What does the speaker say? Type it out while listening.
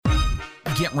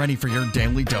Get ready for your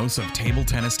daily dose of table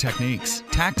tennis techniques,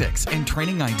 tactics, and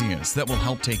training ideas that will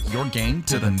help take your game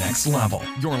to the next level.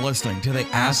 You're listening to the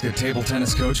Ask a Table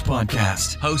Tennis Coach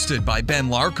podcast, hosted by Ben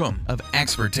Larkham of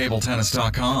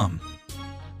ExpertTableTennis.com.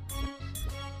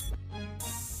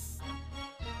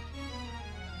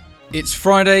 It's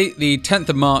Friday, the 10th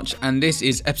of March, and this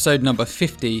is episode number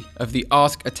 50 of the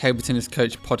Ask a Table Tennis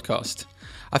Coach podcast.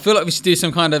 I feel like we should do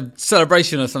some kind of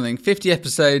celebration or something. 50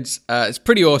 episodes, it's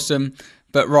pretty awesome.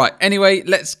 But right, anyway,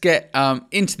 let's get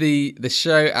into the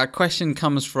show. Our question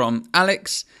comes from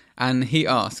Alex, and he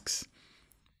asks,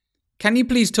 can you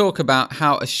please talk about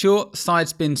how a short side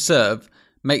spin serve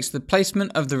makes the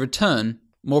placement of the return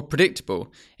more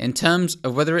predictable in terms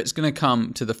of whether it's going to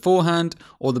come to the forehand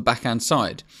or the backhand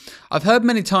side? I've heard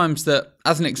many times that,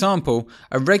 as an example,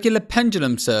 a regular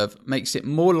pendulum serve makes it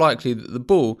more likely that the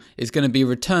ball is going to be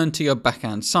returned to your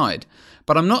backhand side,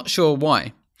 but I'm not sure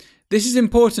why. This is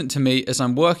important to me as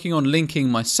I'm working on linking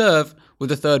my serve with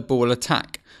a third ball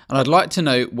attack, and I'd like to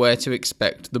know where to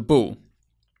expect the ball.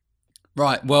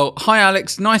 Right, well, hi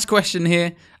Alex, nice question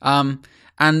here,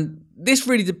 and this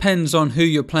really depends on who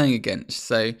you're playing against.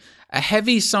 So a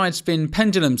heavy side spin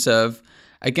pendulum serve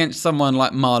against someone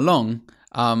like Ma Long,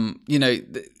 you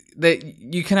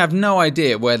can have no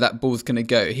idea where that ball's going to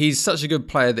go. He's such a good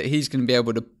player that he's going to be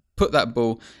able to put that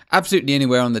ball absolutely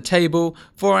anywhere on the table,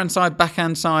 forehand side,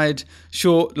 backhand side,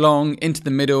 short, long, into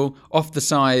the middle, off the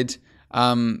side.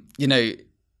 In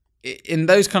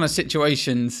those kind of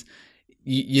situations,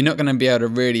 you're not going to be able to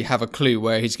really have a clue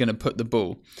where he's going to put the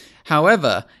ball.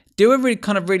 However, do a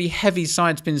really heavy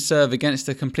side spin serve against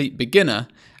a complete beginner,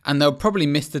 and they'll probably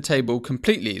miss the table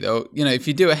completely. If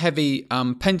you do a heavy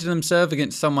pendulum serve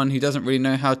against someone who doesn't really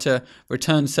know how to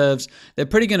return serves, they're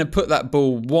pretty going to put that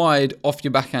ball wide off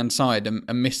your backhand side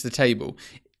and miss the table.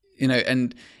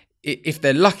 And if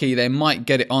they're lucky, they might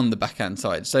get it on the backhand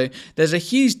side. So there's a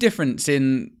huge difference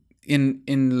in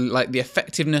like the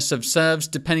effectiveness of serves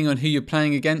depending on who you're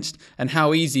playing against and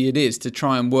how easy it is to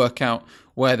try and work out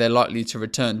where they're likely to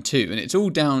return to. And it's all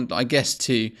down, I guess,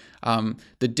 to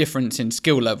the difference in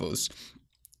skill levels.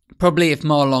 Probably if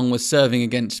Ma Long was serving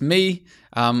against me,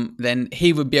 then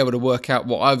he would be able to work out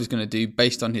what I was going to do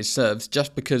based on his serves,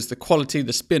 just because the quality,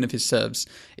 the spin of his serves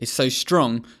is so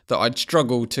strong that I'd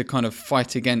struggle to kind of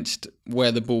fight against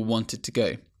where the ball wanted to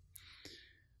go.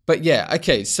 But yeah,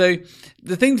 okay, so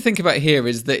the thing to think about here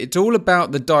is that it's all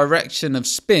about the direction of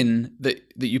spin that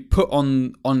you put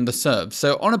on the serve.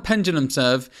 So on a pendulum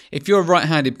serve, if you're a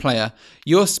right-handed player,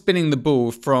 you're spinning the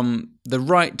ball from the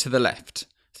right to the left.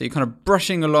 So you're kind of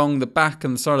brushing along the back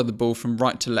and the side of the ball from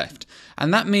right to left.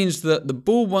 And that means that the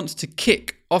ball wants to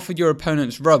kick off of your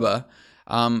opponent's rubber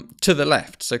to the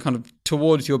left, so kind of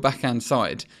towards your backhand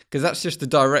side, because that's just the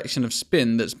direction of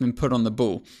spin that's been put on the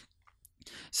ball.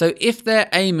 So if they're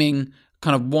aiming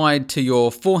kind of wide to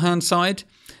your forehand side,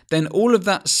 then all of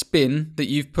that spin that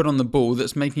you've put on the ball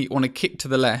that's making it want to kick to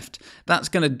the left, that's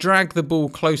going to drag the ball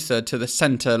closer to the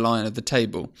centre line of the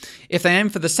table. If they aim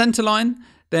for the centre line,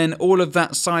 then all of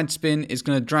that side spin is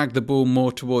going to drag the ball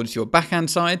more towards your backhand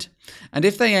side. And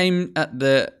if they aim at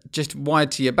the just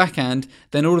wide to your backhand,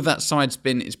 then all of that side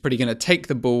spin is pretty going to take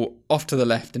the ball off to the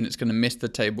left and it's going to miss the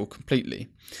table completely.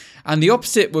 And the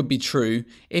opposite would be true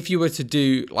if you were to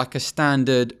do like a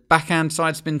standard backhand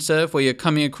side spin serve where you're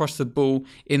coming across the ball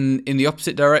in the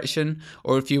opposite direction,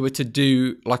 or if you were to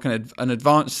do like an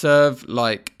advanced serve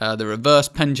like the reverse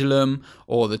pendulum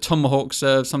or the tomahawk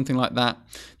serve, something like that.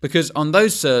 Because on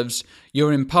those serves,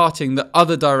 you're imparting the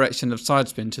other direction of side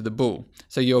spin to the ball.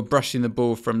 So you're brushing the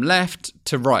ball from left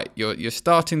to right. You're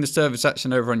starting the service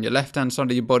action over on your left-hand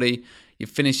side of your body. You're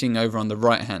finishing over on the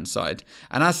right-hand side.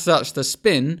 And as such, the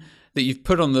spin that you've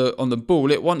put on the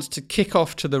ball, it wants to kick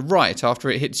off to the right after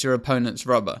it hits your opponent's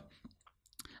rubber.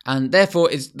 And therefore,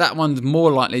 that one's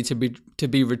more likely to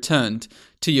be returned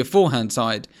to your forehand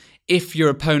side if your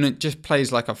opponent just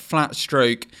plays like a flat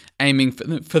stroke aiming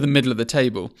for the middle of the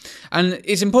table. And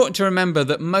it's important to remember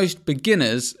that most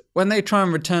beginners, when they try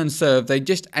and return serve, they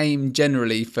just aim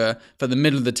generally for the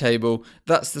middle of the table.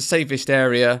 That's the safest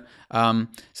area.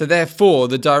 So therefore,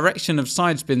 the direction of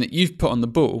side spin that you've put on the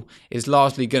ball is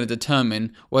largely going to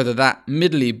determine whether that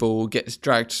middly ball gets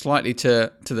dragged slightly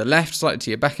to the left, slightly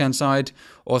to your backhand side,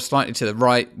 or slightly to the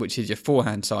right, which is your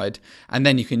forehand side. And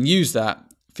then you can use that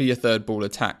for your third ball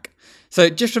attack. So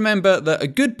just remember that a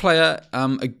good player,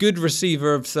 a good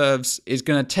receiver of serves is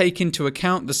going to take into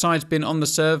account the side spin on the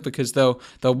serve, because they'll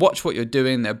watch what you're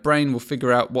doing, their brain will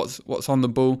figure out what's on the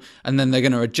ball, and then they're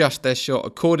going to adjust their shot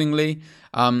accordingly.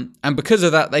 And because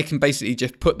of that, they can basically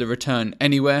just put the return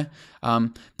anywhere.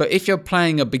 But if you're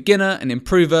playing a beginner, an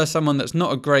improver, someone that's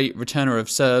not a great returner of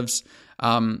serves,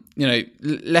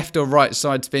 left or right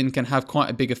side spin can have quite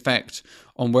a big effect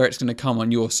on where it's going to come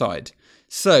on your side.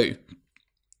 So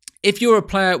if you're a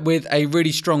player with a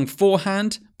really strong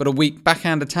forehand but a weak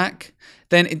backhand attack,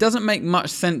 then it doesn't make much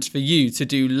sense for you to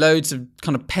do loads of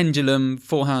kind of pendulum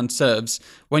forehand serves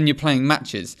when you're playing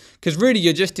matches, because really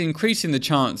you're just increasing the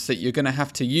chance that you're going to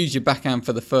have to use your backhand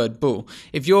for the third ball.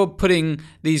 If you're putting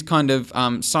these kind of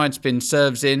side spin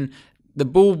serves in, the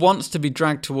ball wants to be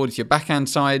dragged towards your backhand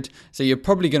side, so you're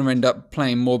probably going to end up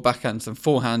playing more backhands than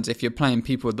forehands if you're playing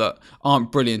people that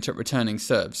aren't brilliant at returning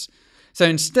serves. So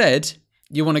instead,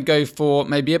 you want to go for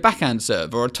maybe a backhand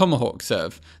serve or a tomahawk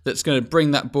serve that's going to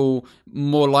bring that ball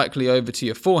more likely over to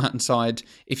your forehand side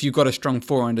if you've got a strong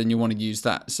forehand and you want to use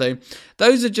that. So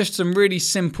those are just some really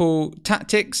simple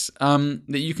tactics that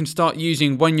you can start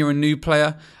using when you're a new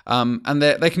player, and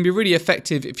they can be really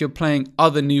effective if you're playing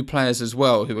other new players as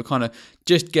well who are kind of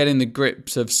just getting the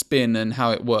grips of spin and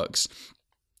how it works.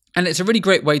 And it's a really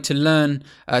great way to learn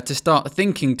to start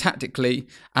thinking tactically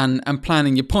and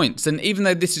planning your points. And even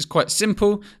though this is quite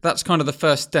simple, that's kind of the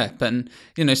first step. And,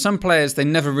 some players, they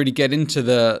never really get into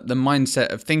the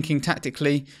mindset of thinking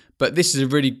tactically, but this is a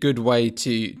really good way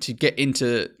to get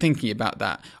into thinking about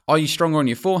that. Are you stronger on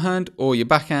your forehand or your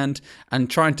backhand? And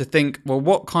trying to think, well,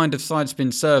 what kind of side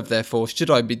spin serve, therefore,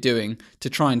 should I be doing to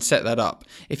try and set that up?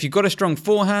 If you've got a strong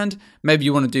forehand, maybe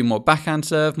you want to do more backhand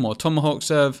serve, more tomahawk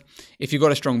serve. If you've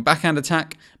got a strong backhand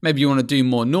attack, maybe you want to do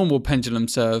more normal pendulum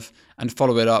serve and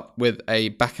follow it up with a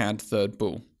backhand third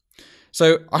ball.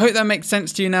 So I hope that makes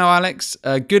sense to you now, Alex.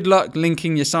 Good luck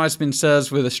linking your side spin serves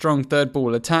with a strong third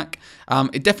ball attack.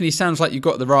 It definitely sounds like you've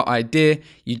got the right idea.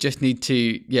 You just need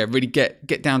to really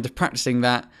get down to practicing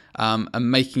that and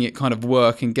making it kind of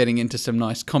work and getting into some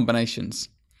nice combinations.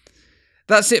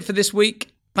 That's it for this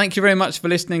week. Thank you very much for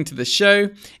listening to the show.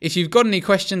 If you've got any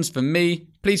questions for me,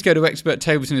 please go to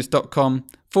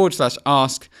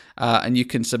experttabletennis.com/ask and you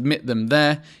can submit them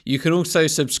there. You can also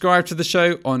subscribe to the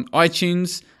show on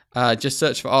iTunes. Just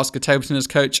search for Ask a Table Tennis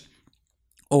Coach,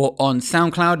 or on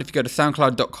SoundCloud. If you go to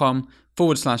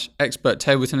soundcloud.com/expert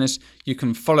table tennis, you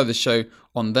can follow the show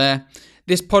on there.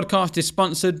 This podcast is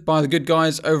sponsored by the good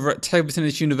guys over at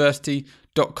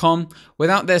TableTennisUniversity.com.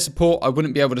 Without their support, I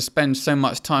wouldn't be able to spend so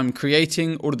much time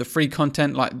creating all of the free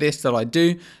content like this that I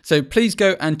do. So please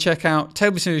go and check out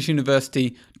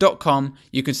TableTennisUniversity.com.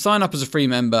 You can sign up as a free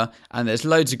member, and there's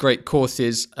loads of great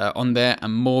courses on there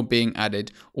and more being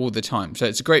added all the time. So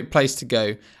it's a great place to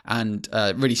go and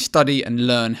really study and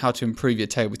learn how to improve your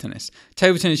table tennis.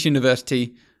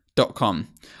 TableTennisUniversity.com.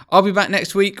 I'll be back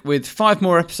next week with 5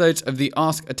 more episodes of the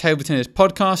Ask a Table Tennis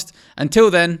podcast.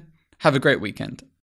 Until then, have a great weekend.